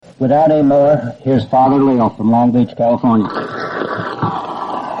Without any more, here's Father Leo from Long Beach, California.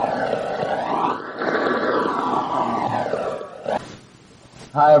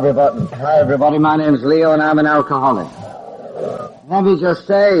 Hi everybody. My name's Leo and I'm an alcoholic. Let me just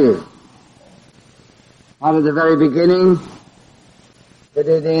say, out of the very beginning, that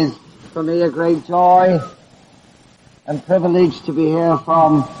it is for me a great joy and privilege to be here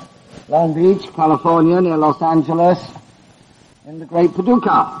from Long Beach, California, near Los Angeles, in the great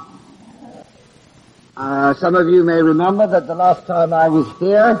Paducah. Some of you may remember that the last time I was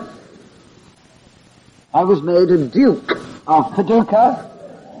here, I was made a Duke of Paducah,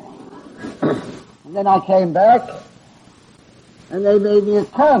 and then I came back, and they made me a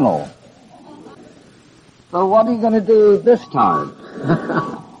Colonel. So what are you going to do this time?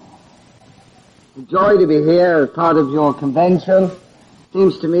 It's a joy to be here as part of your convention.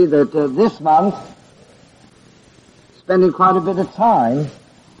 Seems to me that this month, spending quite a bit of time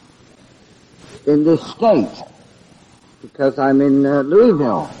in this state, because I'm in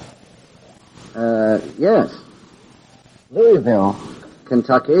Louisville. Yes, Louisville,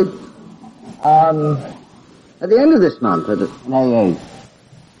 Kentucky. At the end of this month, at an AA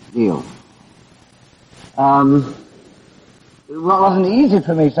deal. It wasn't easy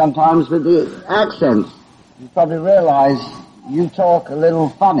for me sometimes with the accents. You probably realize you talk a little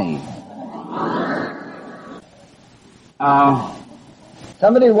funny.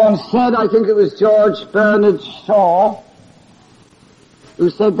 Somebody once said, I think it was George Bernard Shaw,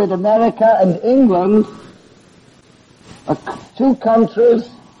 who said that America and England are two countries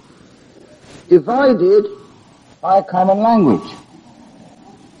divided by a common language.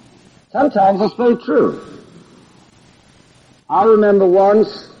 Sometimes that's very true. I remember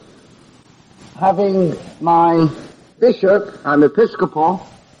once having my bishop, I'm Episcopal,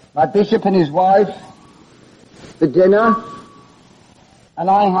 my bishop and his wife for dinner, and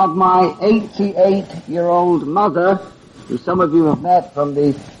I had my 88-year-old mother, who some of you have met from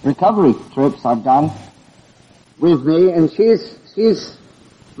the recovery trips I've done, with me, and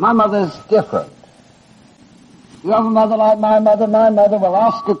my mother's different. You have a mother like my mother? My mother will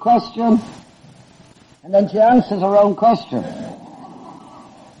ask a question, and then she answers her own question.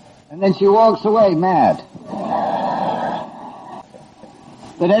 And then she walks away mad.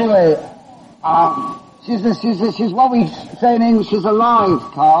 But anyway, she's what we say in English, she's a live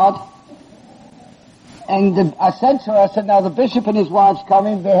card. And I said to her, I said, now the bishop and his wife's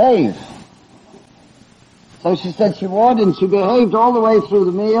coming, behave. So she said she would, and she behaved all the way through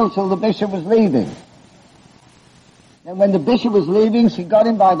the meal till the bishop was leaving. And when the bishop was leaving, she got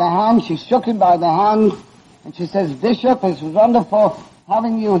him by the hand, she shook him by the hand, and she says, Bishop, it's wonderful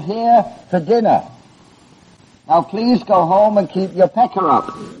having you here for dinner. Now please go home and keep your pecker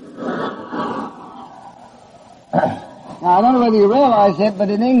up. Now I don't know whether you realize it, but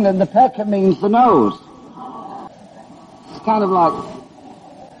in England the pecker means the nose. It's kind of like,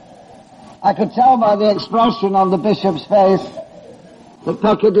 I could tell by the expression on the bishop's face that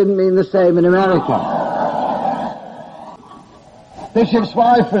pecker didn't mean the same in America. Bishop's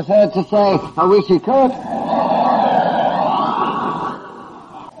wife was there to say, I wish he could.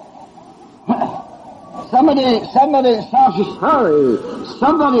 Somebody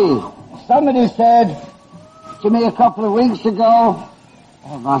said to me a couple of weeks ago,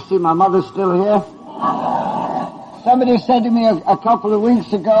 I see my mother's still here. Somebody said to me a couple of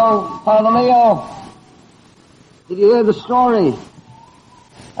weeks ago, Father Leo, did you hear the story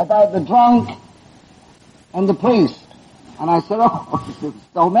about the drunk and the priest? And I said, oh,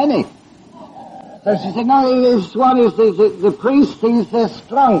 so many. So she said, no, this one is the priest, he's this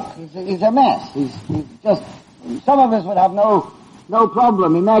drunk. He's a mess. He's just, some of us would have no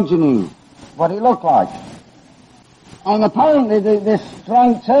problem imagining what he looked like. And apparently this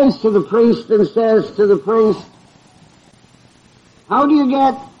drunk turns to the priest and says to the priest, how do you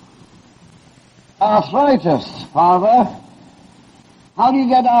get arthritis, Father? How do you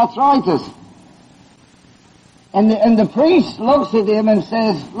get arthritis? And the priest looks at him and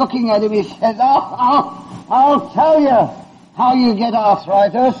says, looking at him, he says, I'll tell you how you get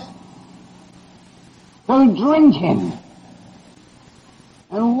arthritis. Through drinking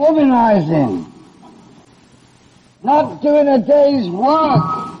and womanizing, not doing a day's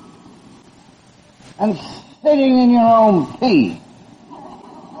work and sitting in your own pee.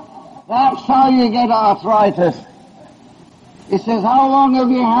 That's how you get arthritis. He says, how long have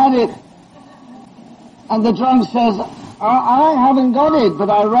you had it? And the drunk says, I haven't got it, but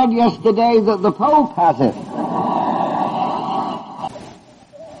I read yesterday that the Pope has it.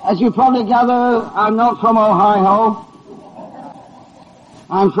 As you probably gather, I'm not from Ohio.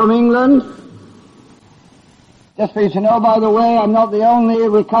 I'm from England. Just for you to know, by the way, I'm not the only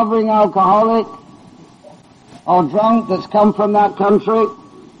recovering alcoholic or drunk that's come from that country.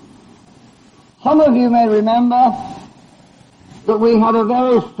 Some of you may remember that we had a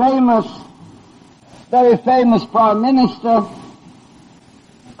very famous Prime Minister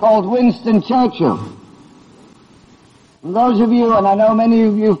called Winston Churchill. And those of you, and I know many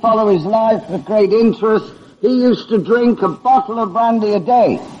of you follow his life with great interest, he used to drink a bottle of brandy a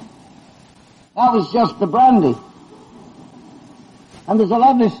day. That was just the brandy. And there's a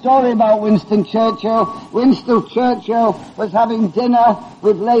lovely story about Winston Churchill. Winston Churchill was having dinner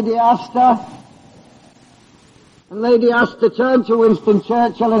with Lady Astor. And Lady Astor turned to Winston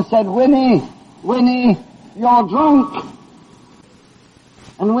Churchill and said, Winnie, you're drunk.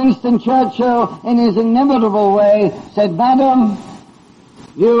 And Winston Churchill, in his inimitable way, said, Madam,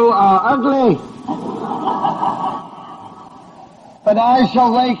 you are ugly. But I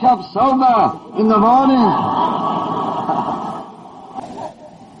shall wake up sober in the morning.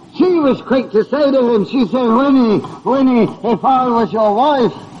 She was quick to say to him, she said, Winnie, if I was your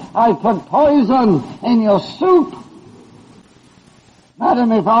wife, I'd put poison in your soup.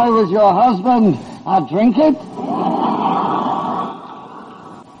 Madam, if I was your husband, I'd drink it.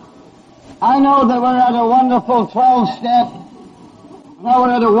 I know that we're at a wonderful 12-step. Now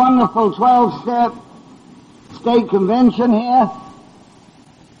we're at a wonderful 12-step state convention here.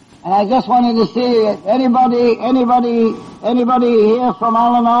 And I just wanted to see anybody here from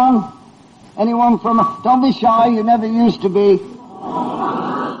Al-Anon? Anyone from, don't be shy, you never used to be.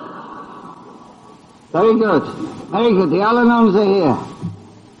 Very good. Very good. The Al-Anons are here.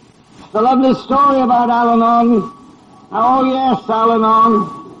 It's a lovely story about Al-Anon. Oh yes,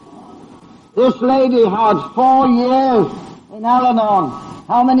 Al-Anon. This lady had 4 years in Al-Anon.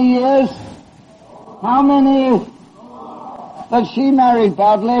 How many years? How many? But she married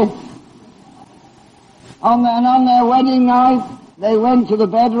badly. On their wedding night, they went to the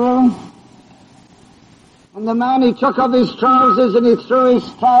bedroom. And the man, he took off his trousers and he threw his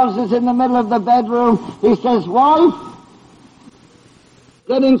trousers in the middle of the bedroom. He says, wife,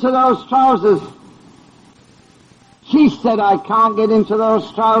 get into those trousers. She said, I can't get into those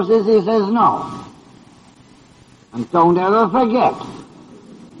trousers. He says, no. And don't ever forget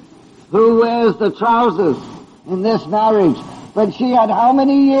who wears the trousers in this marriage. But she had how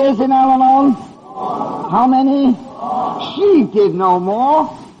many years in Al-Anon? How many? She did no more.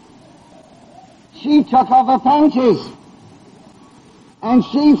 She took off her panties. And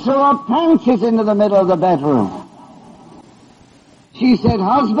she threw her panties into the middle of the bedroom. She said,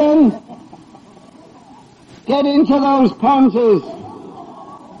 husband, get into those panties.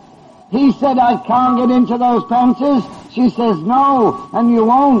 He said, I can't get into those panties. She says, no, and you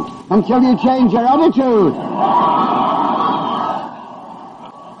won't until you change your attitude.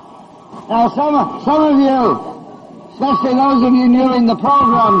 Now, some of you, especially those of you new in the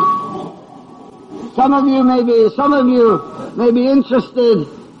program, some of you may be interested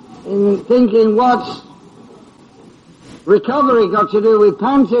in thinking what's recovery got to do with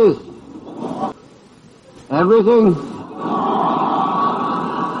panties. Everything.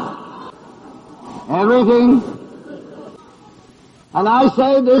 Everything. And I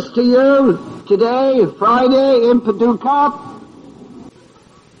say this to you today, Friday, in Paducah,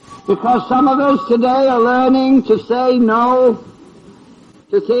 because some of us today are learning to say no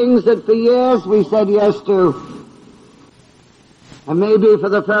to things that for years we said yes to. And maybe for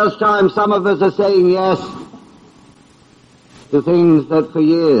the first time some of us are saying yes to things that for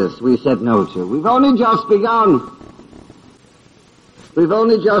years we said no to. We've only just begun. We've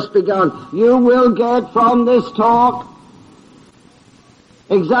only just begun. You will get from this talk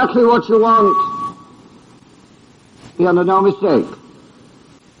exactly what you want. Be under no mistake.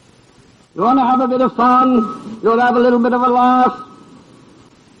 You want to have a bit of fun? You want to have a little bit of a laugh?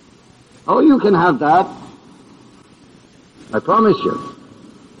 Oh, you can have that. I promise you.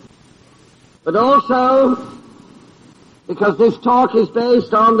 But also, because this talk is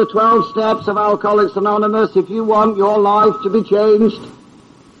based on the 12 steps of Alcoholics Anonymous, if you want your life to be changed,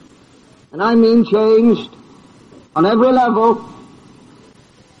 and I mean changed on every level,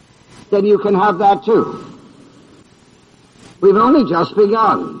 then you can have that too. We've only just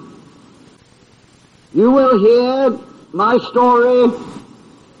begun. You will hear my story,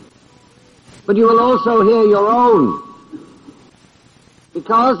 but you will also hear your own.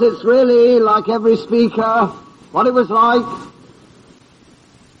 Because it's really like every speaker, what it was like,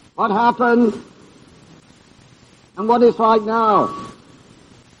 what happened, and what it's like now.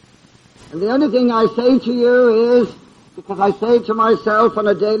 And the only thing I say to you is, because I say to myself on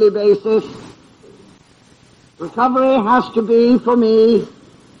a daily basis, recovery has to be, for me,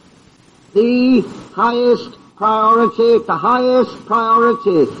 the highest priority, the highest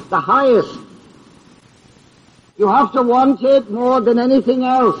priority, the highest. You have to want it more than anything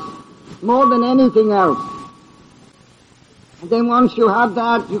else, more than anything else. And then once you have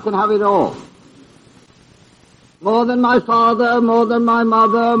that, you can have it all. More than my father, more than my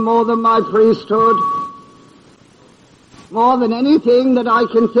mother, more than my priesthood, more than anything that I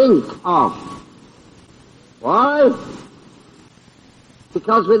can think of. Why?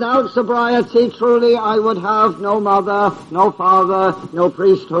 Because without sobriety, truly, I would have no mother, no father, no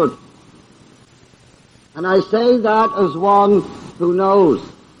priesthood. And I say that as one who knows.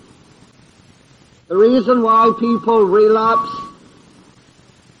 The reason why people relapse,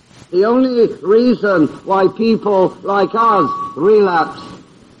 the only reason why people like us relapse,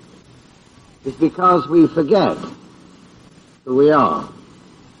 is because we forget who we are.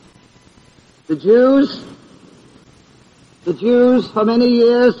 The Jews for many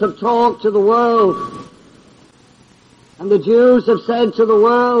years have talked to the world, and the Jews have said to the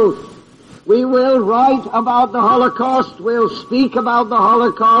world, we will write about the Holocaust, we'll speak about the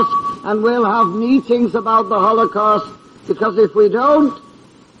Holocaust, and we'll have meetings about the Holocaust, because if we don't,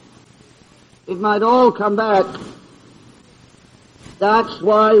 it might all come back. That's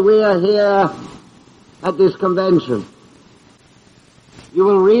why we are here at this convention. You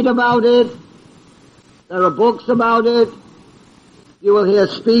will read about it, there are books about it, you will hear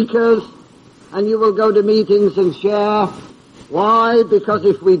speakers, and you will go to meetings and share. Why? Because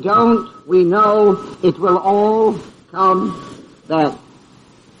if we don't, we know it will all come back.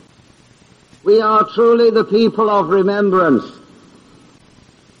 We are truly the people of remembrance.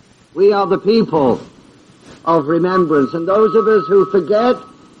 We are the people of remembrance. And those of us who forget,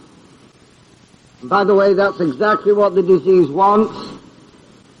 and by the way, that's exactly what the disease wants.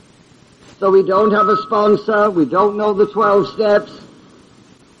 So we don't have a sponsor, we don't know the 12 steps,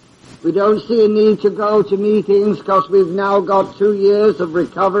 we don't see a need to go to meetings because we've now got 2 years of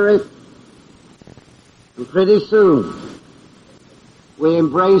recovery. And pretty soon, we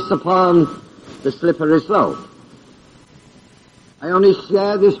embrace upon the slippery slope. I only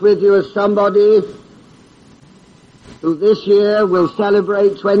share this with you as somebody who this year will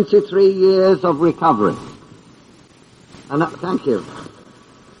celebrate 23 years of recovery. And thank you.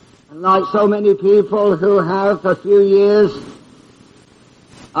 And like so many people who have a few years,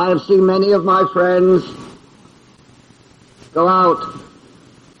 I have seen many of my friends go out,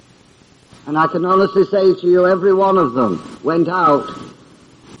 and I can honestly say to you, every one of them went out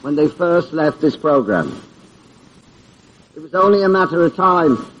when they first left this program. It was only a matter of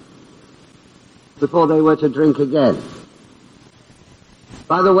time before they were to drink again.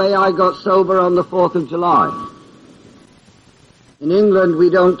 By the way, I got sober on the 4th of July. In England, we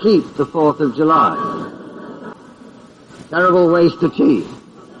don't keep the 4th of July. Terrible waste of tea.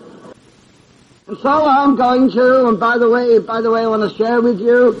 And so I'm going to, and by the way, I want to share with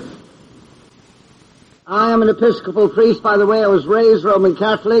you, I am an Episcopal priest. By the way, I was raised Roman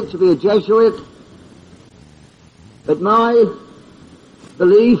Catholic to be a Jesuit. But my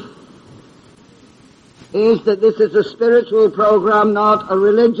belief is that this is a spiritual program, not a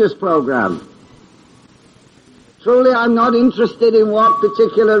religious program. Truly, I'm not interested in what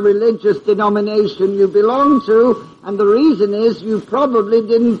particular religious denomination you belong to, and the reason is you probably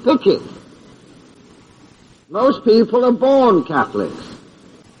didn't pick it. Most people are born Catholics.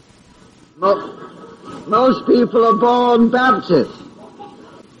 Most people are born Baptist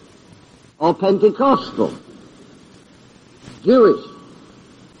or Pentecostal, Jewish.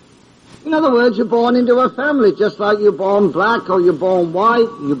 In other words, you're born into a family, just like you're born black or you're born white,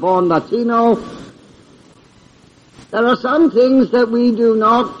 you're born Latino. There are some things that we do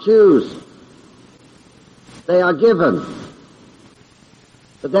not choose. They are given.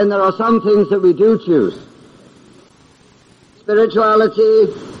 But then there are some things that we do choose.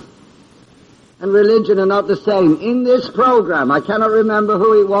 Spirituality and religion are not the same. In this program, I cannot remember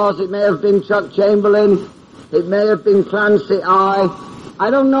who it was. It may have been Chuck Chamberlain. It may have been Clancy I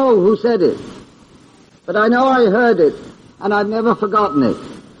don't know who said it. But I know I heard it, and I've never forgotten it.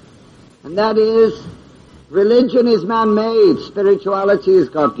 And that is, religion is man-made. Spirituality is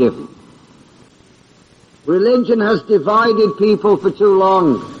God-given. Religion has divided people for too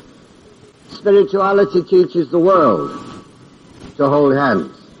long. Spirituality teaches the world to hold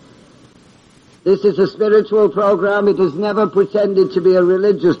hands. This is a spiritual program. It has never pretended to be a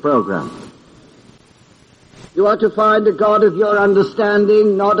religious program. You are to find a God of your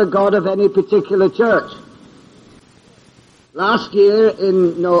understanding, not a God of any particular church. Last year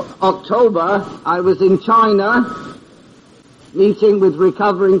in October, I was in China, meeting with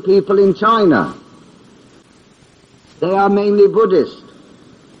recovering people in China. They are mainly Buddhist.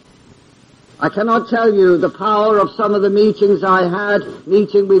 I cannot tell you the power of some of the meetings I had,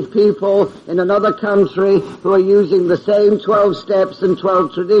 meeting with people in another country who are using the same 12 steps and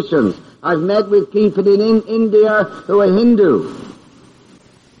 12 traditions. I've met with people in India who are Hindu.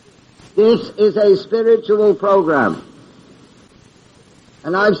 This is a spiritual program.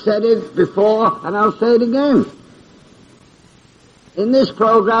 And I've said it before, and I'll say it again. In this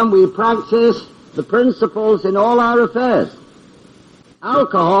program, we practice the principles in all our affairs.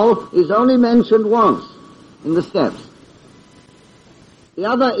 Alcohol is only mentioned once in the steps. The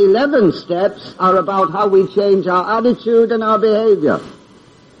other 11 steps are about how we change our attitude and our behavior.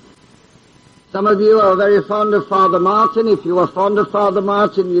 Some of you are very fond of Father Martin. If you are fond of Father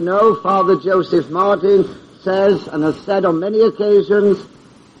Martin, you know Father Joseph Martin says, and has said on many occasions,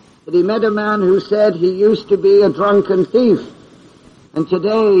 that he met a man who said he used to be a drunken thief, and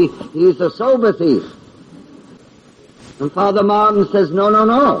today he is a sober thief. And Father Martin says, no, no,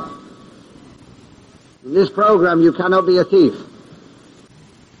 no. In this program you cannot be a thief.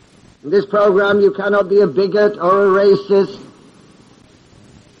 In this program you cannot be a bigot or a racist.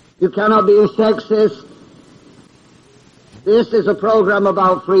 You cannot be a sexist. This is a program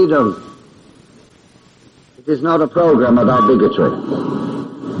about freedom. It is not a program about bigotry.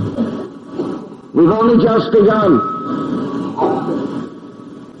 We've only just begun.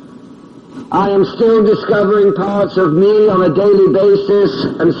 I am still discovering parts of me on a daily basis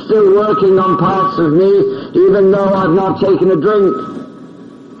and still working on parts of me, even though I've not taken a drink.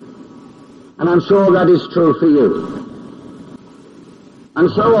 And I'm sure that is true for you. And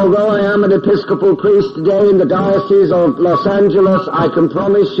so, although I am an Episcopal priest today in the Diocese of Los Angeles, I can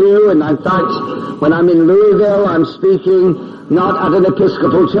promise you, and in fact, when I'm in Louisville, I'm speaking not at an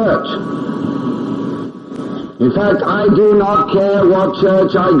Episcopal church. In fact, I do not care what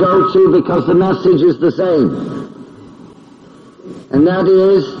church I go to because the message is the same. And that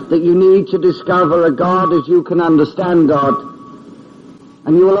is that you need to discover a God as you can understand God.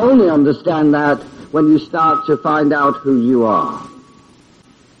 And you will only understand that when you start to find out who you are.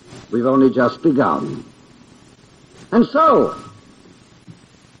 We've only just begun. And so,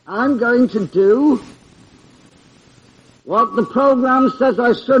 I'm going to do what the program says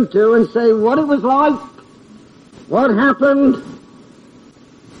I should do and say what it was like, what happened,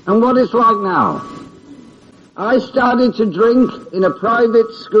 and what it's like now. I started to drink in a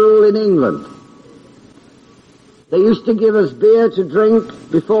private school in England. They used to give us beer to drink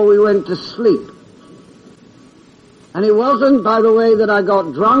before we went to sleep. And it wasn't, by the way, that I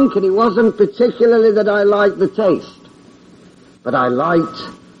got drunk, and it wasn't particularly that I liked the taste. But I liked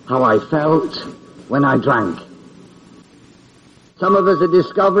how I felt when I drank. Some of us are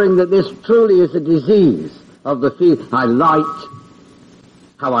discovering that this truly is a disease of the feeling. I liked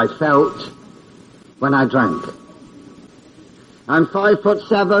how I felt when I drank. I'm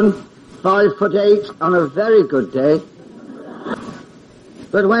 5'7", 5'8" on a very good day.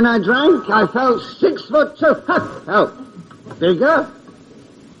 But when I drank, I felt 6'2". I felt bigger.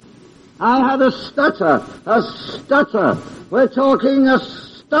 I had a stutter. We're talking a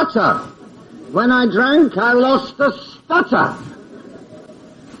stutter. When I drank, I lost the stutter.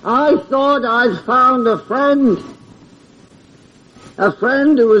 I thought I'd found a friend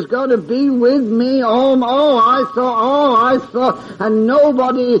who was going to be with me. I thought, and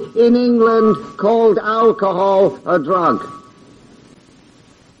nobody in England called alcohol a drug.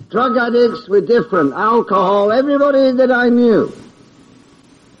 Drug addicts were different. Alcohol, everybody that I knew,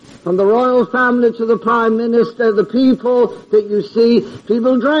 from the royal family to the prime minister, the people that you see,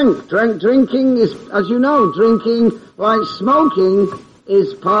 people drank. Drinking is, as you know, drinking like smoking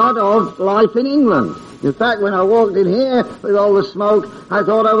is part of life in England. In fact, when I walked in here with all the smoke, I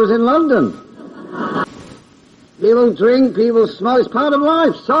thought I was in London. People drink, people smoke, it's part of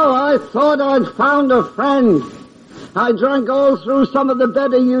life. So I thought I'd found a friend. I drank all through some of the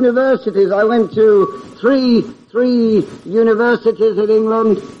better universities. I went to three universities in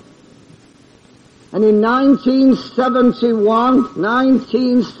England. And in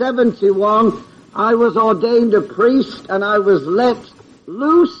 1971, I was ordained a priest and I was let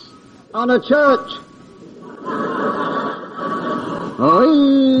loose on a church. Oh,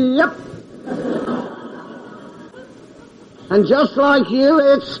 yep. And just like you,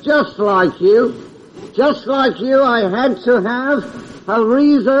 it's just like you. Just like you, I had to have a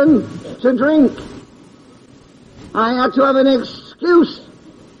reason to drink. I had to have an excuse.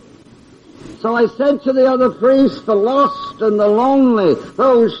 So I said to the other priests, the lost and the lonely,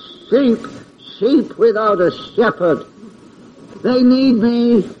 those sheep without a shepherd, they need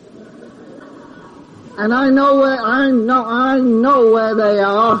me. And I know where they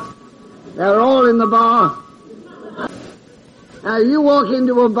are. They're all in the bar. Now, you walk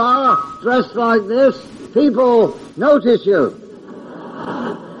into a bar dressed like this, people notice you.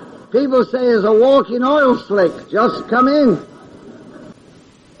 People say there's a walking oil slick. Just come in.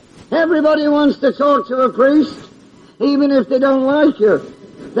 Everybody wants to talk to a priest, even if they don't like you.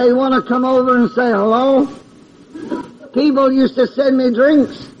 They want to come over and say hello. People used to send me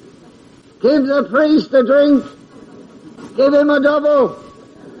drinks. Give the priest a drink. Give him a double.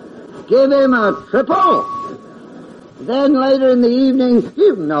 Give him a triple. Then later in the evening,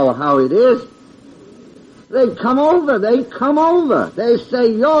 you know how it is. They come over. They say,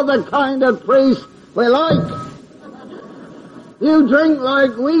 you're the kind of priest we like. You drink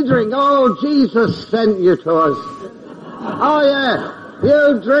like we drink. Oh, Jesus sent you to us. Oh, yeah.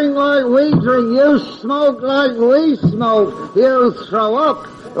 You drink like we drink. You smoke like we smoke. You throw up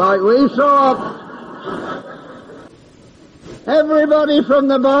like we throw up. Everybody from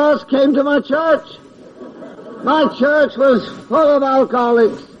the bars came to my church. My church was full of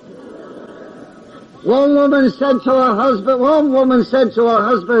alcoholics. One woman said to her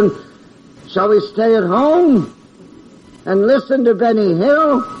husband, shall we stay at home and listen to Benny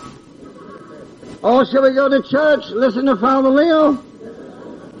Hill? Or shall we go to church, listen to Father Leo?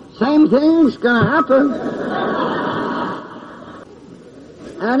 Same thing's gonna happen.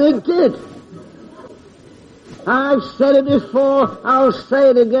 And it did. I've said it before, I'll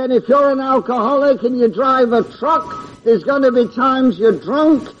say it again. If you're an alcoholic and you drive a truck, there's gonna be times you're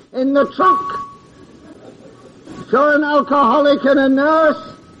drunk in the truck. If you're an alcoholic and a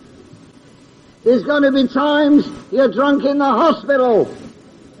nurse, there's going to be times you're drunk in the hospital.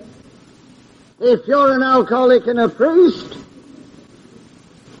 If you're an alcoholic and a priest,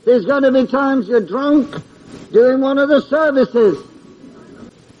 there's going to be times you're drunk doing one of the services.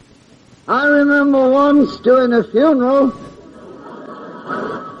 I remember once doing a funeral,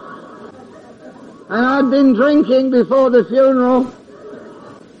 and I'd been drinking before the funeral.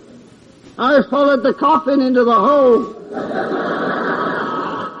 I followed the coffin into the hole.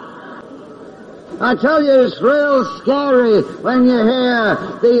 I tell you, it's real scary when you hear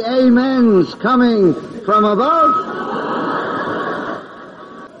the amens coming from above.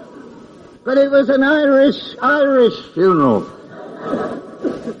 But it was an Irish funeral.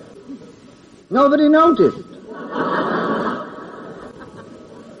 Nobody noticed.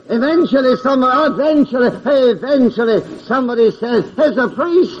 Eventually somebody says, there's a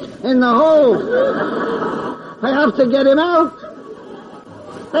priest in the hole. I have to get him out.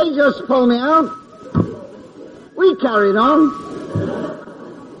 They just pulled me out. We carried on.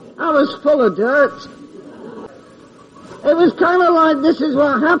 I was full of dirt. It was kind of like, this is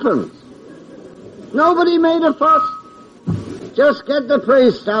what happens. Nobody made a fuss. Just get the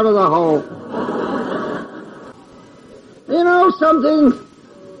priest out of the hole. You know something?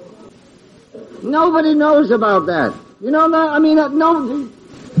 Nobody knows about that. You know that? I mean, no.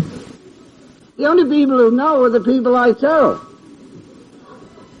 The only people who know are the people I tell.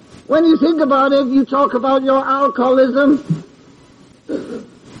 When you think about it, you talk about your alcoholism. If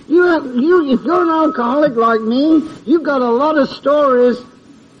you're an alcoholic like me, you've got a lot of stories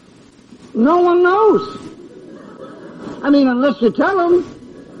no one knows. I mean, unless you tell them.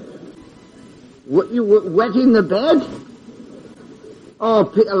 You were wetting the bed? Oh,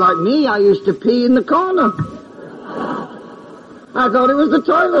 like me, I used to pee in the corner. I thought it was the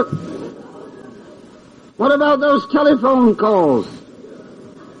toilet. What about those telephone calls?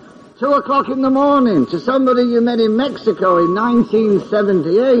 2 o'clock in the morning to somebody you met in Mexico in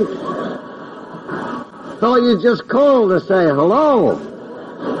 1978. Thought you'd just call to say hello.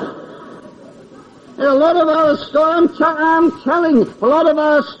 And a lot of our stories, I'm telling you, a lot of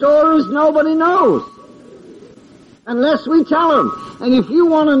our stories nobody knows. Unless we tell them. And if you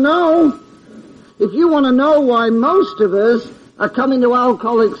want to know why most of us are coming to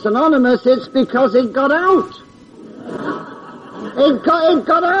Alcoholics Anonymous, it's because it got out. It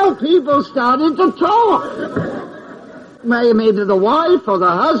got out. People started to talk. Maybe the wife or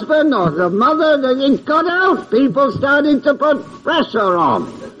the husband or the mother, it got out. People started to put pressure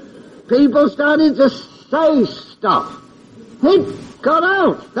on. People started to say stuff. It got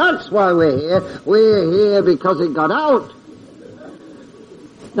out. That's why we're here. We're here because it got out.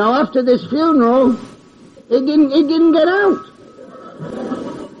 Now after this funeral, it didn't get out.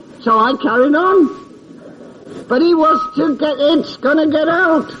 So I carried on. But it's gonna get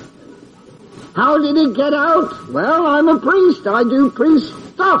out. How did it get out? Well, I'm a priest. I do priest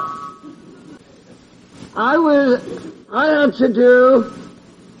stuff. I had to do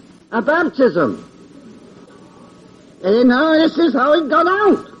a baptism. And now this is how it got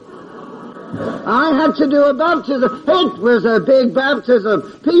out. I had to do a baptism. It was a big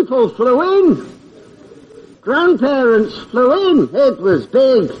baptism. People flew in. grandparents flew in. It was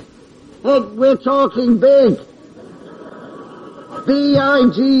big. We're talking big.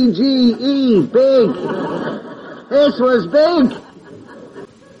 B-I-G-G-E, big. This was big.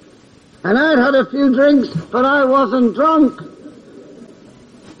 And I'd had a few drinks, but I wasn't drunk.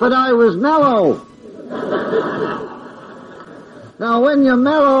 But I was mellow. Now when you're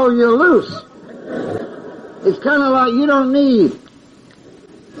mellow, you're loose. It's kind of like you don't need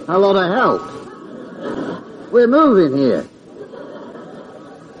a lot of help. We're moving here.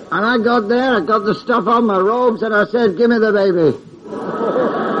 And I got there, I got the stuff on my robes, and I said, give me the baby.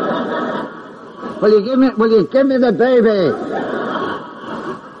 Will you give me the baby?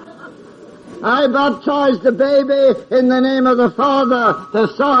 I baptized the baby in the name of the Father, the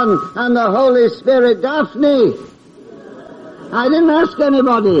Son, and the Holy Spirit. Daphne. I didn't ask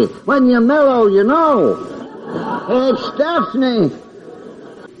anybody. When you're mellow, you know. It's Daphne.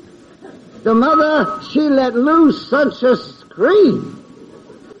 The mother, she let loose such a scream.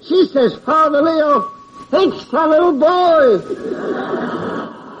 She says, Father Leo, it's a little boy.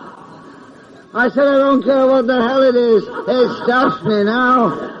 I said, I don't care what the hell it is. It's Daphne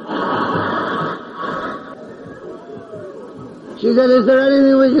now. She said, is there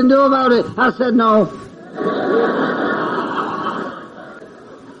anything we can do about it? I said, no.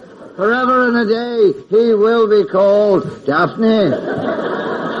 Forever and a day, he will be called Daphne.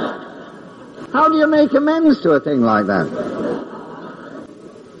 How do you make amends to a thing like that?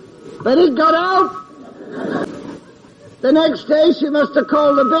 But it got out. The next day she must have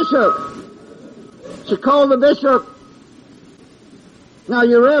called the bishop. She called the bishop. Now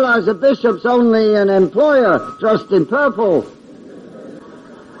you realize the bishop's only an employer dressed in purple.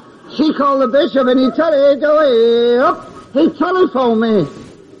 She called the bishop and he telephoned me.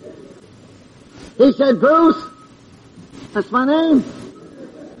 He said, Bruce, that's my name.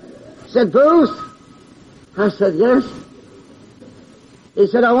 He said, Bruce. I said, yes. He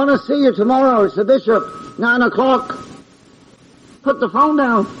said, I want to see you tomorrow. It's the bishop, 9 o'clock. Put the phone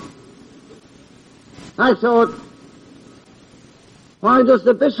down. I thought, why does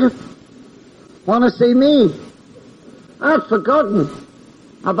the bishop want to see me? I'd forgotten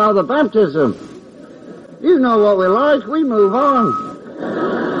about the baptism. You know what we're like. We move on.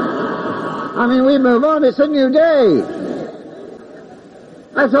 I mean, we move on. It's a new day.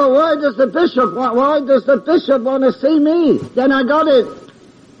 I thought, why does the bishop want to see me? Then I got it.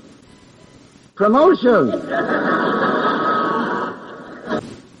 Promotion.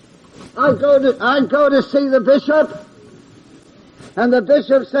 I go to see the bishop, and the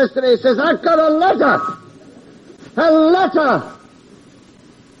bishop says to me, he says, I've got a letter. A letter.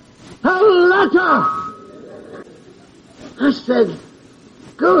 A letter. I said,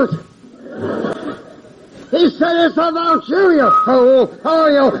 good. He said, it's about you, you fool. Oh,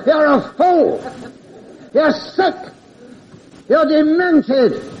 you're a fool. You're sick. You're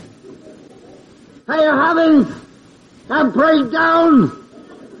demented. Are you having a breakdown?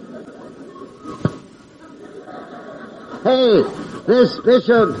 Hey, this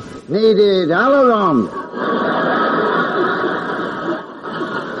bishop needed Alaron.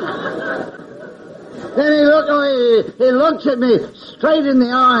 Then he looked at me straight in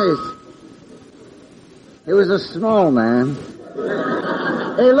the eyes. He was a small man.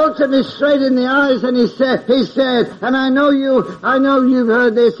 He looked at me straight in the eyes and he said, and I know you've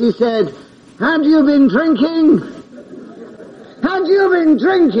heard this, he said, had you been drinking? Had you been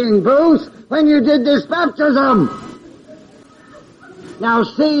drinking, Bruce, when you did this baptism? Now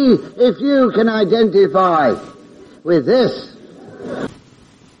see if you can identify with this.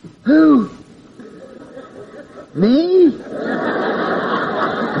 Who? Me?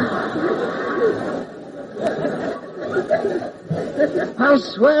 I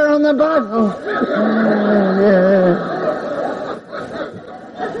swear on the Bible.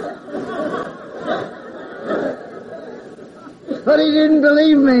 But he didn't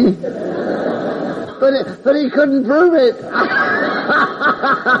believe me. But he couldn't prove it.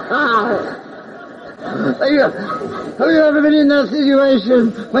 Have you ever been in that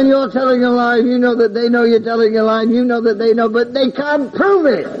situation when you're telling a lie and you know that they know you're telling a lie and you know that they know, but they can't prove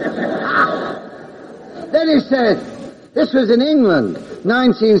it? Then he said, this was in England,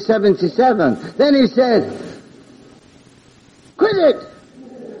 1977. Then he said, quit it.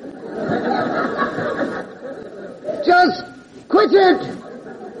 Just quit it.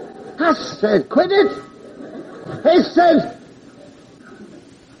 I said, quit it. He said,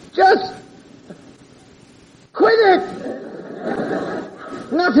 just quit it.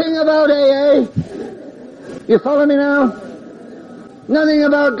 Nothing about AA. You follow me now? Nothing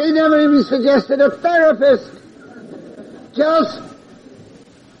about, he never even suggested a therapist. Just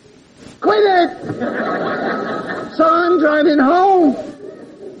quit it. So I'm driving home.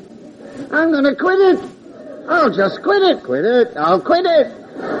 I'm going to quit it. I'll just quit it. Quit it. I'll quit it.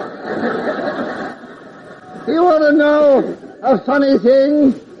 You want to know a funny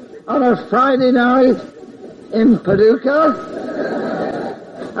thing on a Friday night in Paducah?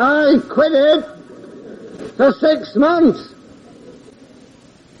 I quit it for 6 months.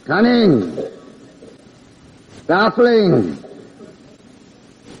 Cunning, baffling,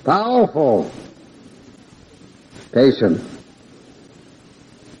 powerful, patient.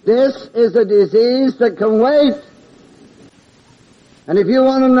 This is a disease that can wait. And if you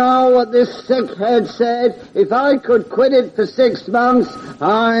want to know what this sick head said, if I could quit it for 6 months,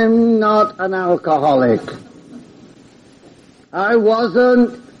 I'm not an alcoholic. I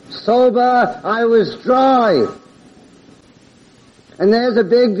wasn't sober, I was dry. And there's a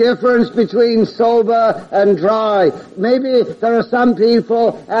big difference between sober and dry. Maybe there are some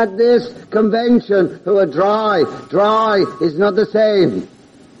people at this convention who are dry. Dry is not the same.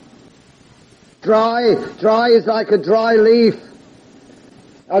 Dry is like a dry leaf.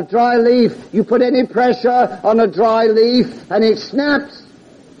 A dry leaf, you put any pressure on a dry leaf and it snaps.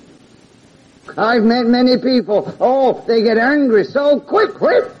 I've met many people, they get angry so quick.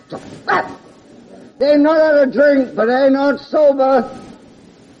 They know how to drink, but they're not sober.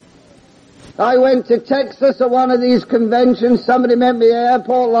 I went to Texas at one of these conventions. Somebody met me at the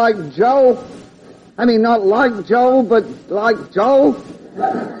airport like Joe. I mean, not like Joe, but like Joe.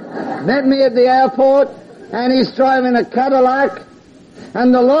 Met me at the airport, and he's driving a Cadillac,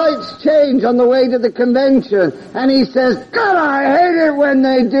 and the lights change on the way to the convention. And he says, God, I hate it when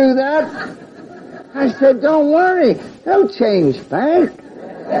they do that. I said, don't worry, they'll change back.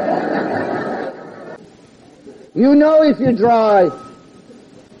 You know if you're dry.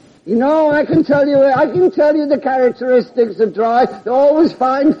 You know, I can tell you the characteristics of dry. You always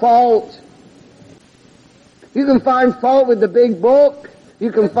find fault. You can find fault with the big book.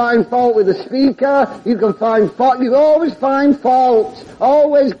 You can find fault with the speaker. You can find fault. You always find fault.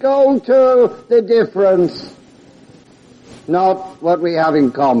 Always go to the difference, not what we have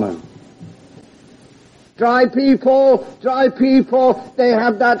in common. Dry people, they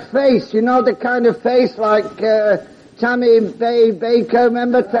have that face, you know, the kind of face like Tammy Baker,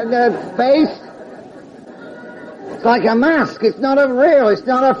 remember that face? It's like a mask, it's not a real, it's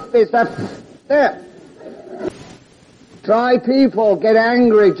there. Dry people get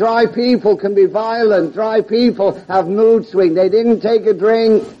angry, dry people can be violent, dry people have mood swing, they didn't take a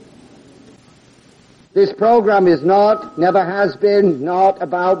drink. This program is not, never has been, not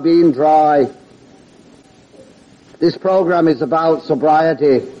about being dry. This program is about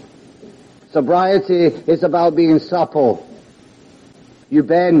sobriety. Sobriety is about being supple. You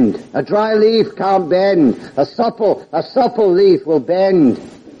bend. A dry leaf can't bend. A supple leaf will bend.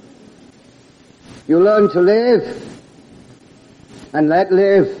 You learn to live and let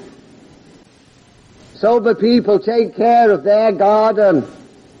live. Sober people take care of their garden.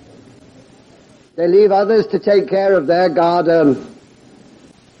 They leave others to take care of their garden.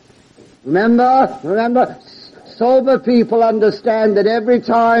 Remember, sober people understand that every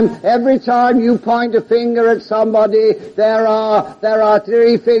time you point a finger at somebody, there are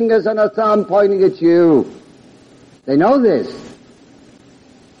 3 fingers and a thumb pointing at you. They know this.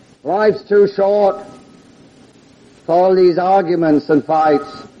 Life's too short for all these arguments and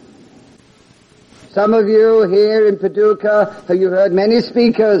fights. Some of you here in Paducah, you heard many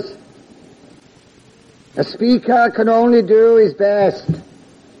speakers. A speaker can only do his best.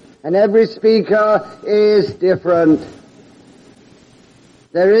 And every speaker is different.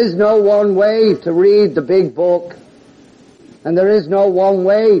 There is no one way to read the big book. And there is no one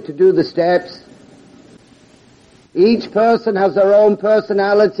way to do the steps. Each person has their own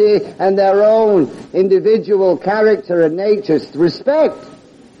personality and their own individual character and nature. Respect.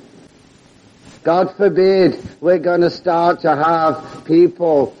 God forbid we're going to start to have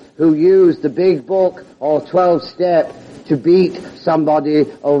people who use the big book or 12-step to beat somebody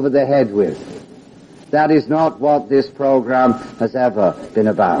over the head with. That is not what this program has ever been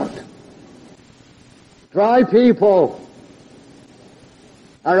about. Dry people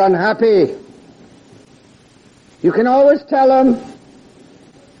are unhappy. You can always tell them.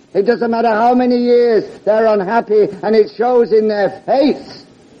 It doesn't matter how many years they're unhappy, and it shows in their face.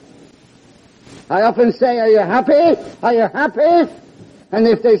 I often say, are you happy? Are you happy? And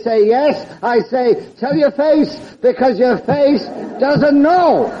if they say yes, I say, tell your face, because your face doesn't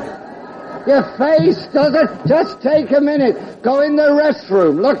know. Your face doesn't, just take a minute, go in the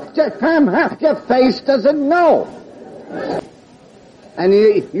restroom, look, your face doesn't know. And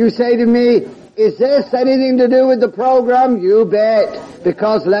you say to me, Is this anything to do with the program? You bet.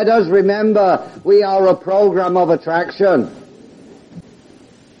 Because let us remember, we are a program of attraction.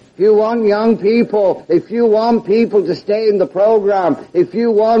 If you want young people, if you want people to stay in the program, if you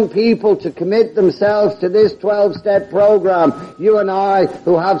want people to commit themselves to this 12-step program, you and I,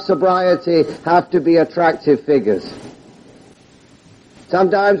 who have sobriety, have to be attractive figures.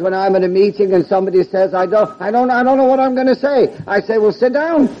 Sometimes when I'm at a meeting and somebody says, I don't know what I'm going to say, I say, well, sit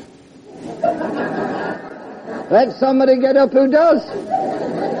down. Let somebody get up who does.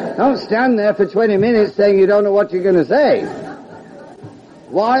 Don't stand there for 20 minutes saying you don't know what you're going to say.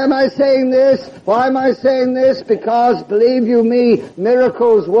 Why am I saying this? Why am I saying this? Because, believe you me,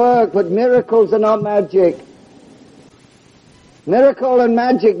 miracles work, but miracles are not magic. Miracle and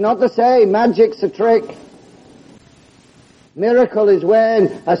magic, not the same. Magic's a trick. Miracle is when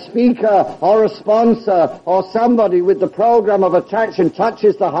a speaker or a sponsor or somebody with the program of attraction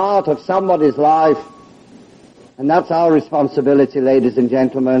touches the heart of somebody's life. And that's our responsibility, ladies and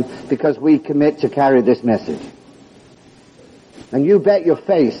gentlemen, because we commit to carry this message. And you bet your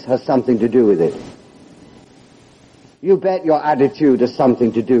face has something to do with it. You bet your attitude has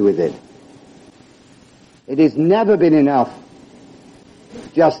something to do with it. It has never been enough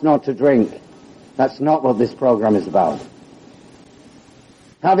just not to drink. That's not what this program is about.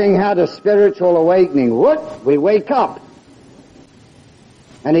 Having had a spiritual awakening, we wake up.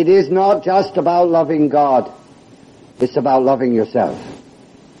 And it is not just about loving God. It's about loving yourself.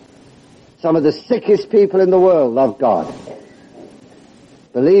 Some of the sickest people in the world love God.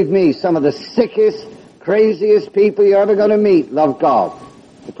 Believe me, some of the sickest, craziest people you're ever going to meet love God.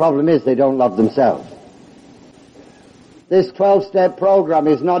 The problem is they don't love themselves. This 12-step program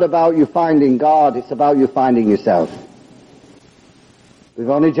is not about you finding God, it's about you finding yourself. We've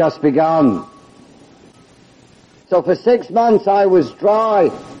only just begun. So for 6 months I was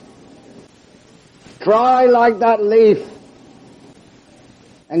dry like that leaf.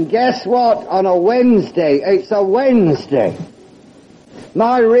 And guess what? On a Wednesday, it's a Wednesday.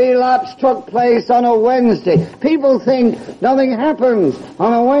 My relapse took place on a Wednesday. People think nothing happens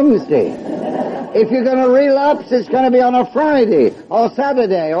on a Wednesday. If you're going to relapse, it's going to be on a Friday or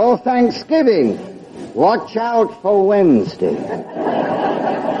Saturday or Thanksgiving. Watch out for Wednesday.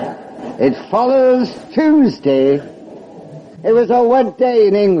 It follows Tuesday. It was a wet day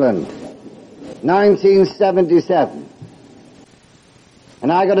in England, 1977.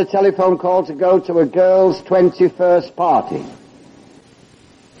 And I got a telephone call to go to a girl's 21st party.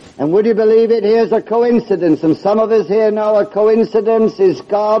 And would you believe it, here's a coincidence, and some of us here know a coincidence is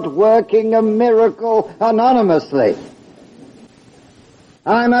God working a miracle anonymously.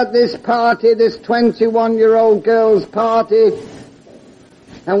 I'm at this party, this 21-year-old girl's party,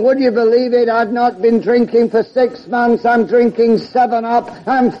 and would you believe it, I've not been drinking for 6 months, I'm drinking 7-Up,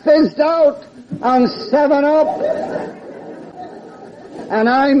 I'm fizzed out on 7-Up. And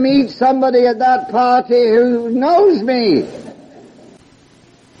I meet somebody at that party who knows me.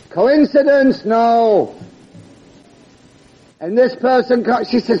 Coincidence? No. And this person,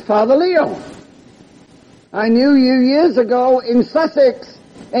 she says, Father Leo, I knew you years ago in Sussex,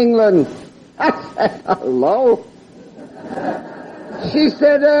 England. I said, hello. She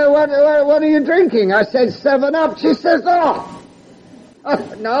said, what are you drinking? I said, 7-Up. She says, oh,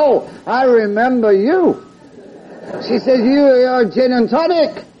 no, I remember you. She says, you're gin and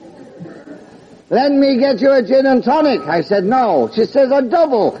tonic. Let me get you a gin and tonic. I said, no. She says, a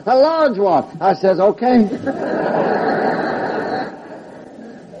double, a large one. I says, okay.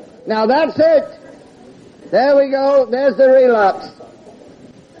 Now that's it. There we go. There's the relapse.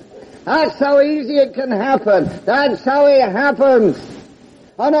 That's how easy it can happen. That's how it happens.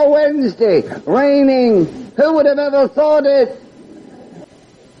 On a Wednesday, raining. Who would have ever thought it?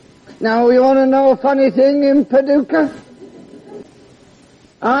 Now, you want to know a funny thing in Paducah?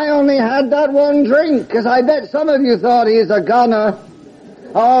 I only had that one drink, because I bet some of you thought he's a gunner.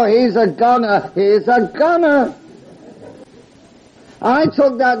 Oh, he's a gunner. He's a gunner. I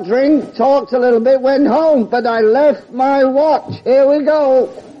took that drink, talked a little bit, went home, but I left my watch. Here we go.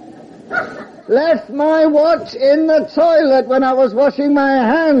 Left my watch in the toilet when I was washing my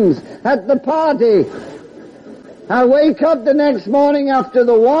hands at the party. I wake up the next morning after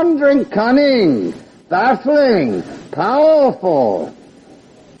the one drink, cunning, baffling, powerful,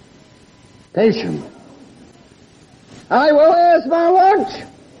 patient. Where's my watch?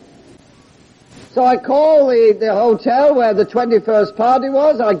 So I call the hotel where the 21st party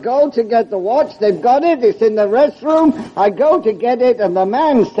was. I go to get the watch. They've got it. It's in the restroom. I go to get it, and the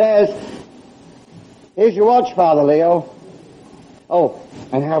man says, here's your watch, Father Leo. Oh,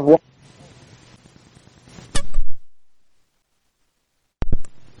 and have one.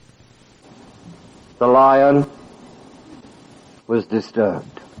 the lion was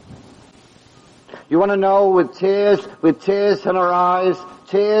disturbed. You want to know, with tears in her eyes,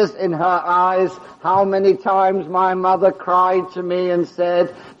 tears in her eyes, how many times my mother cried to me and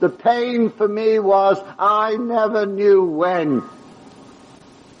said, the pain for me was, I never knew when.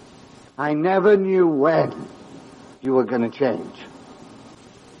 I never knew when you were going to change.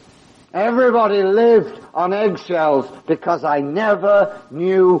 Everybody lived on eggshells because I never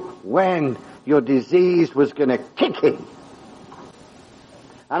knew when your disease was going to kick in.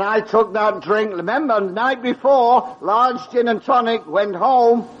 And I took that drink, remember, the night before, large gin and tonic, went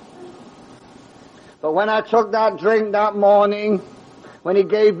home. But when I took that drink that morning, when he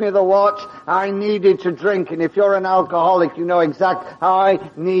gave me the watch, I needed to drink. And if you're an alcoholic, you know exactly how I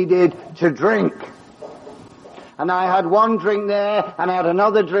needed to drink. And I had one drink there, and I had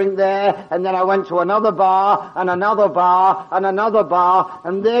another drink there, and then I went to another bar, and another bar, and another bar,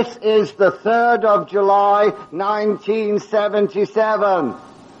 and this is the 3rd of July, 1977.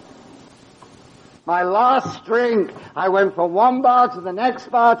 My last drink, I went from one bar to the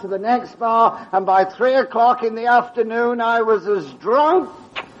next bar to the next bar, and by 3 o'clock in the afternoon I was as drunk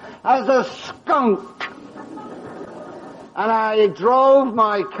as a skunk. And I drove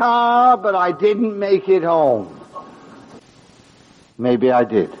my car, but I didn't make it home. Maybe I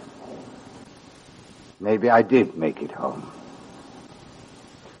did. Maybe I did make it home.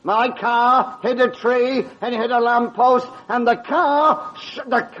 My car hit a tree and hit a lamppost, and the car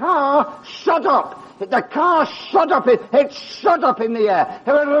shut up. The car shut up. It shut up in the air.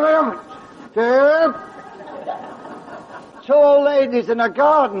 Two old ladies in a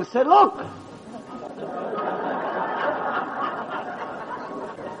garden said, look.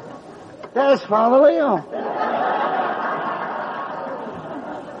 There's Father Leo.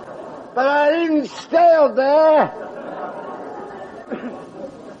 But I didn't stay out there.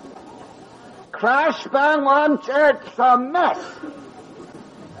 Crash, bang, one, it's a mess.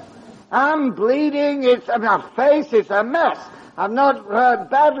 I'm bleeding, my face is a mess. I'm not hurt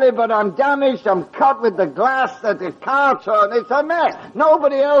badly, but I'm damaged. I'm cut with the glass that the car turned. It's a mess.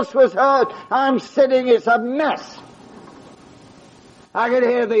 Nobody else was hurt. I'm sitting, it's a mess. I could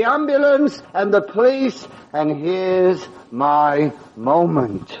hear the ambulance and the police, and here's my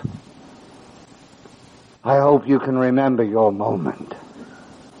moment. I hope you can remember your moment.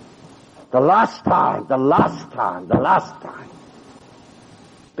 The last time.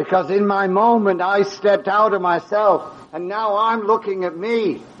 Because in my moment I stepped out of myself, and now I'm looking at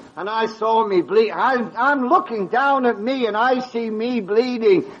me, and I saw me bleed. I'm looking down at me, and I see me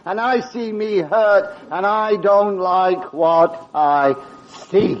bleeding, and I see me hurt, and I don't like what I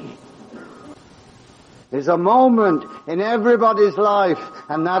see. There's a moment in everybody's life,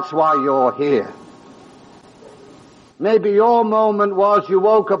 and that's why you're here. Maybe your moment was you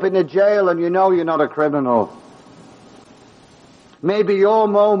woke up in a jail and you know you're not a criminal. Maybe your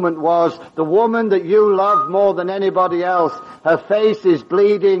moment was the woman that you love more than anybody else. Her face is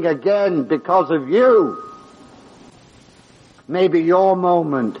bleeding again because of you. Maybe your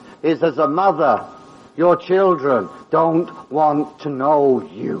moment is as a mother, your children don't want to know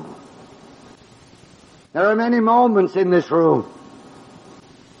you. There are many moments in this room.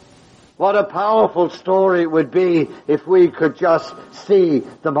 What a powerful story it would be if we could just see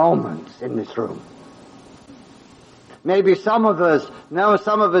the moments in this room. Maybe some of us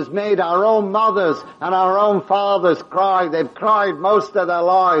made our own mothers and our own fathers cry. They've cried most of their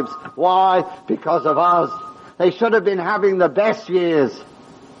lives. Why? Because of us. They should have been having the best years.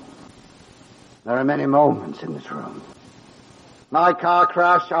 There are many moments in this room. My car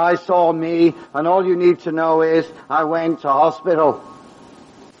crash, I saw me, and all you need to know is I went to hospital.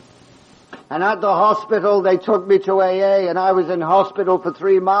 And at the hospital, they took me to AA, and I was in hospital for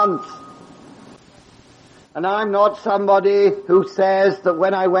 3 months. And I'm not somebody who says that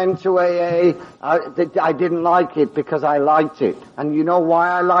when I went to AA, I didn't like it, because I liked it. And you know why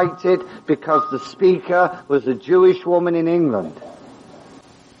I liked it? Because the speaker was a Jewish woman in England.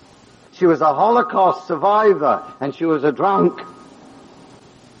 She was a Holocaust survivor, and she was a drunk.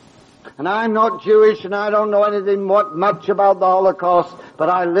 And I'm not Jewish, and I don't know anything much about the Holocaust, but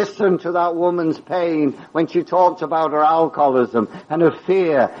I listened to that woman's pain when she talked about her alcoholism and her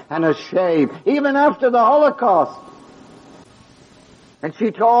fear and her shame, even after the Holocaust. And she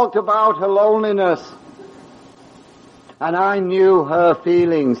talked about her loneliness. And I knew her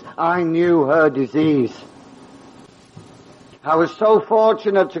feelings. I knew her disease. I was so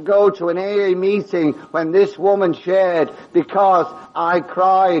fortunate to go to an AA meeting when this woman shared, because I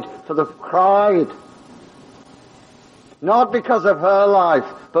cried. Not because of her life,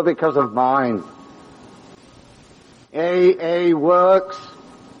 but because of mine. AA works.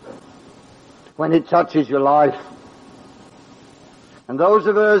 when it touches your life. And those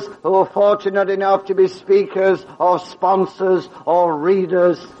of us who are fortunate enough to be speakers or sponsors or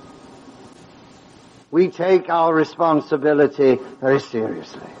readers, we take our responsibility very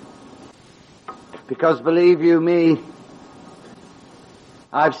seriously. Because believe you me,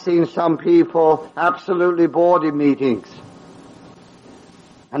 I've seen some people absolutely bored in meetings.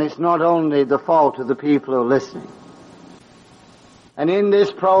 And it's not only the fault of the people who are listening. And in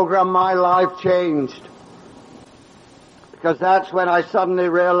this program, my life changed. Because that's when I suddenly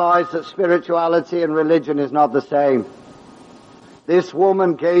realized that spirituality and religion is not the same. This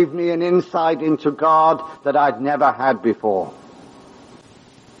woman gave me an insight into God that I'd never had before.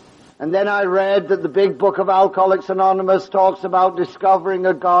 And then I read that the big book of Alcoholics Anonymous talks about discovering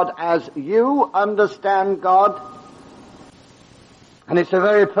a God as you understand God. And it's a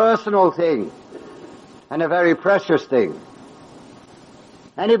very personal thing and a very precious thing.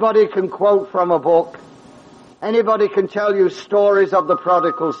 Anybody can quote from a book. Anybody can tell you stories of the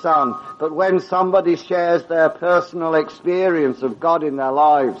prodigal son. But when somebody shares their personal experience of God in their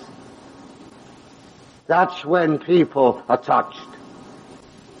lives, that's when people are touched.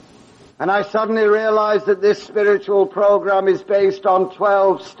 And I suddenly realized that this spiritual program is based on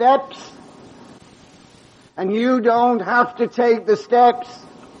 12 steps. And you don't have to take the steps.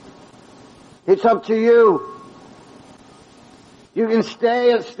 It's up to you. You can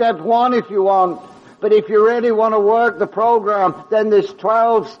stay at step 1 if you want. But if you really want to work the program, then there's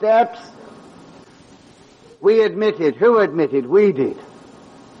 12 steps. We admitted. Who admitted? We did.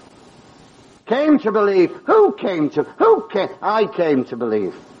 Came to believe. I came to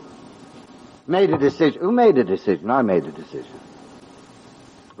believe. Made a decision. Who made a decision? I made a decision.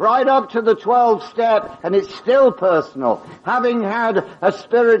 Right up to the 12th step, and it's still personal. Having had a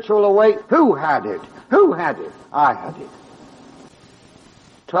spiritual awakening. Who had it? Who had it? I had it.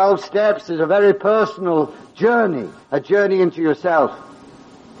 12 steps is a very personal journey, a journey into yourself.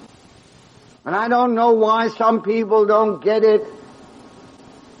 And I don't know why some people don't get it,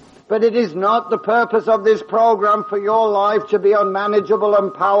 but it is not the purpose of this program for your life to be unmanageable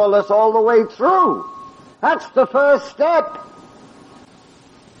and powerless all the way through. That's the first step.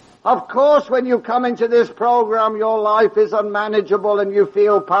 Of course, when you come into this program, your life is unmanageable and you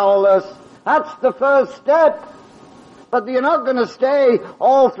feel powerless. That's the first step. But you're not going to stay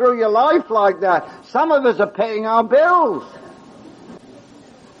all through your life like that. Some of us are paying our bills.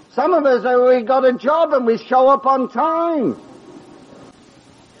 Some of us, we got a job and we show up on time.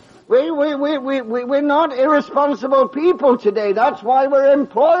 We're not irresponsible people today. That's why we're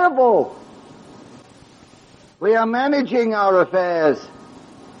employable. We are managing our affairs.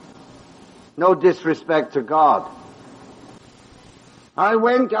 No disrespect to God. I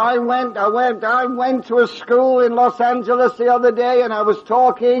went to a school in Los Angeles the other day and I was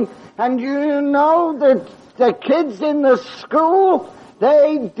talking, and you know that the kids in the school,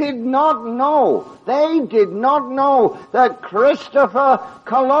 they did not know that Christopher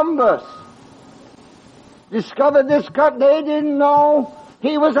Columbus discovered this country. They didn't know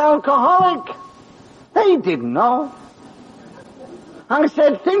he was alcoholic. They didn't know. I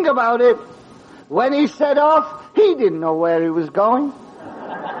said, think about it. When he set off, he didn't know where he was going.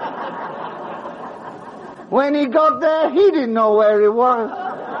 When he got there, he didn't know where he was.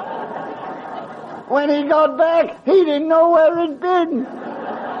 When he got back, he didn't know where he'd been.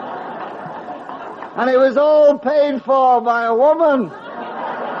 And it was all paid for by a woman,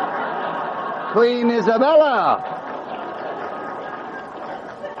 Queen Isabella.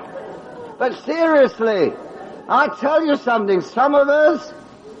 But seriously, I tell you something, some of us,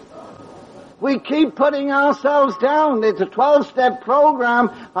 we keep putting ourselves down. It's a 12-step program,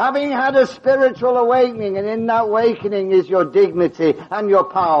 having had a spiritual awakening, and in that awakening is your dignity and your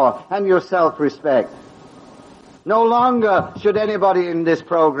power and your self-respect. No longer should anybody in this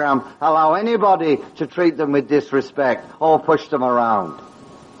program allow anybody to treat them with disrespect or push them around.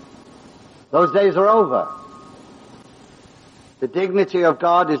 Those days are over. The dignity of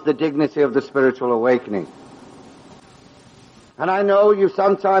God is the dignity of the spiritual awakening. And I know you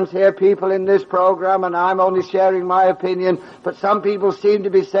sometimes hear people in this program, and I'm only sharing my opinion, but some people seem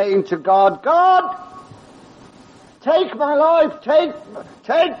to be saying to God, God, take my life, take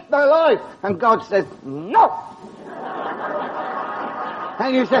my life. And God says, no.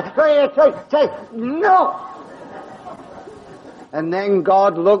 And you say, take, no. And then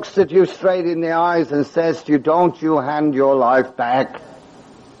God looks at you straight in the eyes and says to you, don't you hand your life back.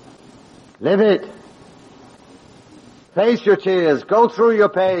 Live it. Face your tears. Go through your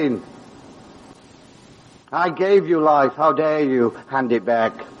pain. I gave you life. How dare you hand it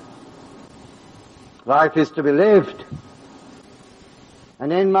back? Life is to be lived.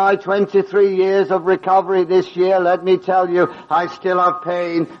 And in my 23 years of recovery this year, let me tell you, I still have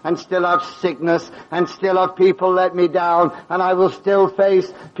pain and still have sickness and still have people let me down, and I will still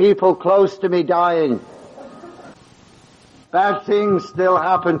face people close to me dying. Bad things still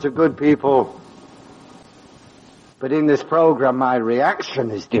happen to good people. But in this program, my reaction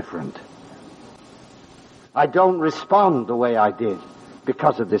is different. I don't respond the way I did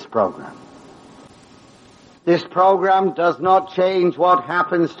because of this program. This program does not change what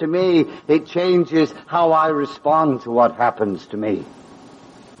happens to me. It changes how I respond to what happens to me.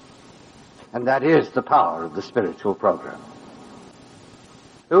 And that is the power of the spiritual program.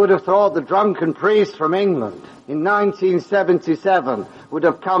 Who would have thought the drunken priest from England in 1977 would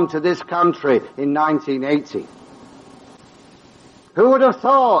have come to this country in 1980? Who would have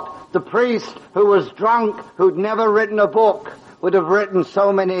thought the priest who was drunk, who'd never written a book, would have written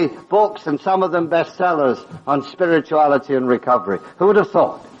so many books, and some of them bestsellers, on spirituality and recovery? Who would have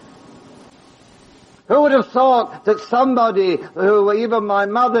thought? Who would have thought that somebody who even my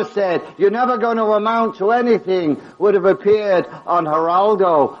mother said, you're never going to amount to anything, would have appeared on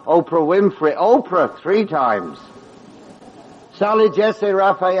Geraldo, Oprah Winfrey, Oprah 3 times, Sally Jesse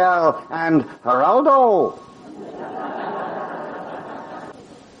Raphael, and Geraldo?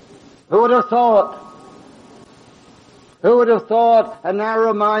 Who would have thought? Who would have thought a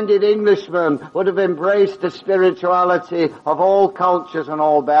narrow-minded Englishman would have embraced the spirituality of all cultures and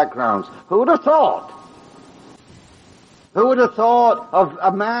all backgrounds? Who would have thought? Who would have thought of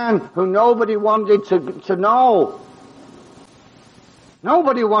a man who nobody wanted to know?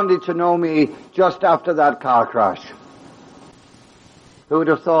 Nobody wanted to know me just after that car crash. Who would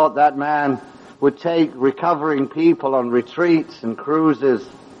have thought that man would take recovering people on retreats and cruises?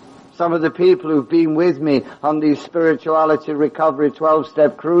 Some of the people who've been with me on these spirituality recovery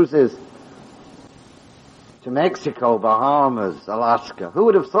 12-step cruises to Mexico, Bahamas, Alaska. Who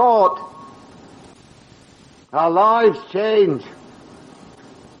would have thought? Our lives change.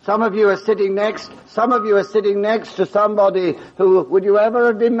 Some of you are sitting next to somebody who, would you ever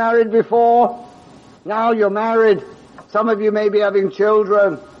have been married before? Now you're married. Some of you may be having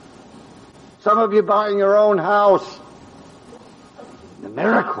children. Some of you buying your own house. The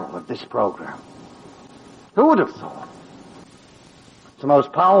miracle of this program. Who would have thought? It's the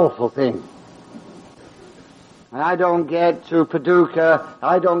most powerful thing. And I don't get to Paducah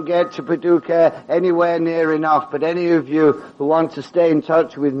anywhere near enough, but any of you who want to stay in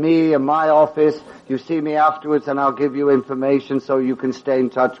touch with me and my office, you see me afterwards and I'll give you information so you can stay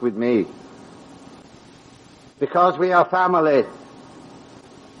in touch with me. Because we are family.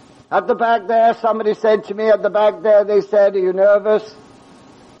 At the back there, somebody said to me at the back there, they said, are you nervous?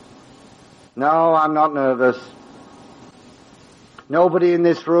 No, I'm not nervous. Nobody in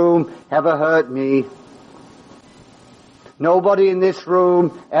this room ever hurt me. Nobody in this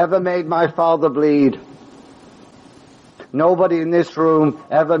room ever made my father bleed. Nobody in this room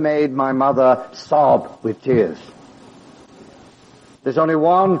ever made my mother sob with tears. There's only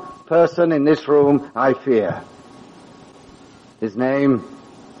one person in this room I fear. His name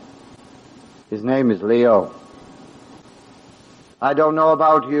is Leo. I don't know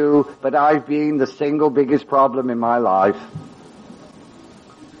about you, but I've been the single biggest problem in my life.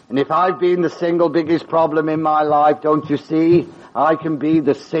 And if I've been the single biggest problem in my life, don't you see, I can be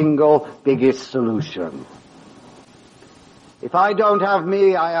the single biggest solution. If I don't have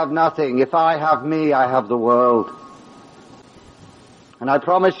me, I have nothing. If I have me, I have the world. And I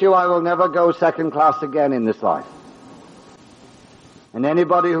promise you I will never go second class again in this life. And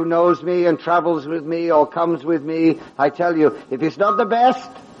anybody who knows me and travels with me or comes with me, I tell you, if it's not the best,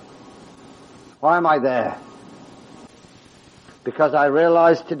 why am I there? Because I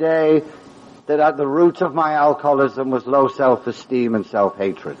realize today that at the root of my alcoholism was low self-esteem and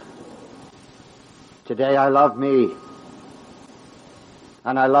self-hatred. Today I love me.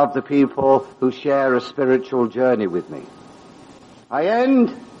 And I love the people who share a spiritual journey with me. I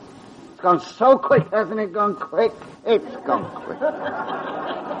end. It's gone so quick, hasn't it gone quick? It's gone quick.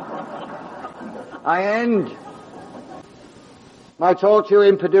 I end my talk to you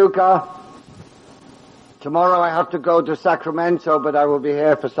in Paducah. Tomorrow I have to go to Sacramento, but I will be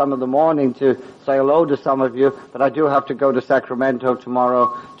here for some of the morning to say hello to some of you. But I do have to go to Sacramento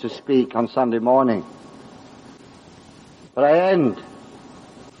tomorrow to speak on Sunday morning. But I end.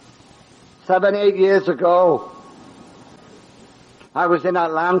 7-8 years ago, I was in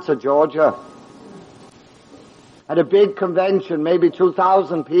Atlanta, Georgia, at a big convention, maybe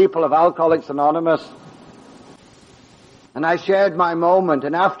 2,000 people of Alcoholics Anonymous. And I shared my moment,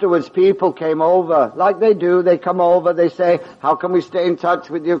 and afterwards people came over, like they do. They come over, they say, how can we stay in touch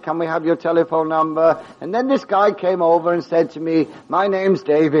with you? Can we have your telephone number? And then this guy came over and said to me, my name's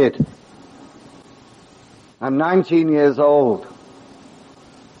David. I'm 19 years old.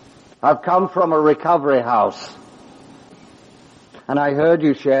 I've come from a recovery house. And I heard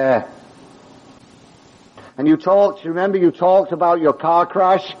you share. And you remember you talked about your car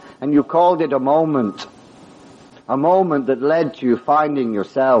crash, and you called it a moment. A moment that led to you finding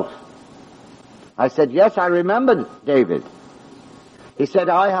yourself. I said, yes, I remember, David. He said,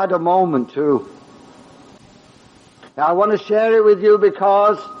 I had a moment too. Now I want to share it with you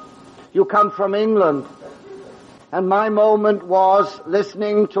because you come from England. And my moment was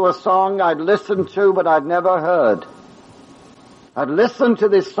listening to a song I'd listened to but I'd never heard. I'd listened to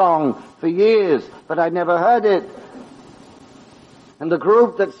this song for years, but I'd never heard it. And the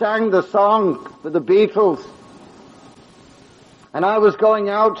group that sang the song were the Beatles. And I was going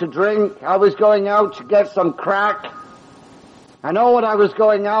out to drink. I was going out to get some crack. I know what I was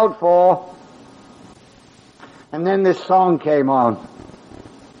going out for. And then this song came on.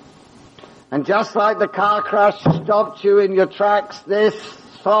 And just like the car crash stopped you in your tracks, this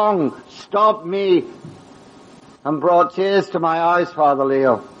song stopped me and brought tears to my eyes, Father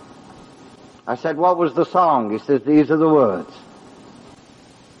Leo. I said, what was the song? He says, these are the words.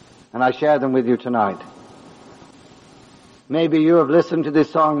 And I share them with you tonight. Maybe you have listened to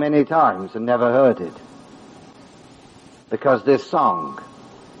this song many times and never heard it. Because this song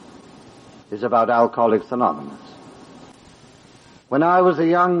is about Alcoholics Anonymous. When I was a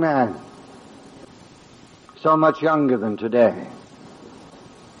young man, so much younger than today,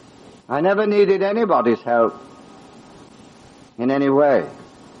 I never needed anybody's help in any way.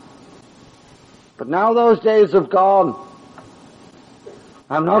 But now those days have gone.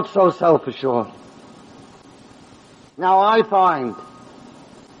 I'm not so self-assured. Now I find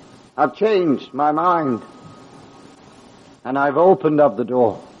I've changed my mind and I've opened up the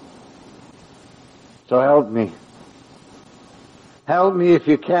door. So help me. Help me if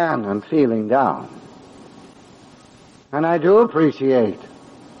you can. I'm feeling down. And I do appreciate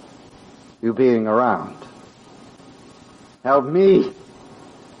you being around. Help me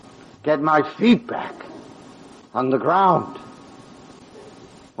get my feet back on the ground.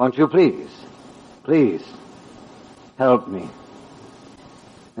 Won't you please, please help me?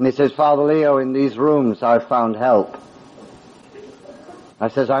 And he says, Father Leo, in these rooms I've found help. I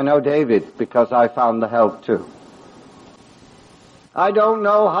says, I know David because I found the help too. I don't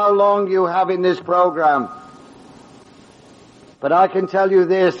know how long you have in this program, but I can tell you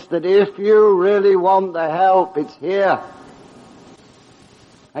this, that if you really want the help, it's here.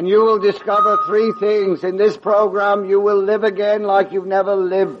 And you will discover 3 things. In this program, you will live again like you've never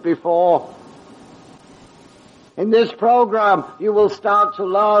lived before. In this program, you will start to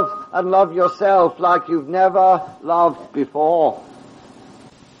love and love yourself like you've never loved before.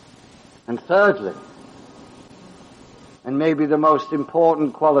 And thirdly, and maybe the most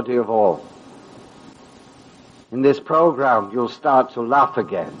important quality of all, in this program, you'll start to laugh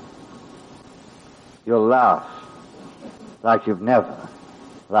again. You'll laugh like you've never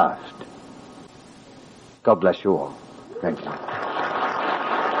laughed. God bless you all. Thank you.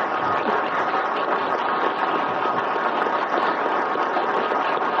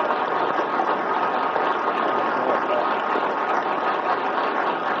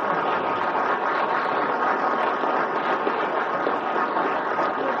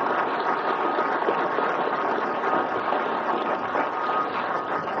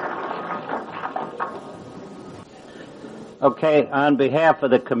 Okay, on behalf of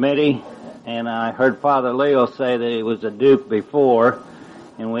the committee, and I heard Father Leo say that he was a Duke before,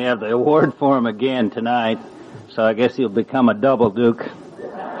 and we have the award for him again tonight, so I guess he'll become a double Duke.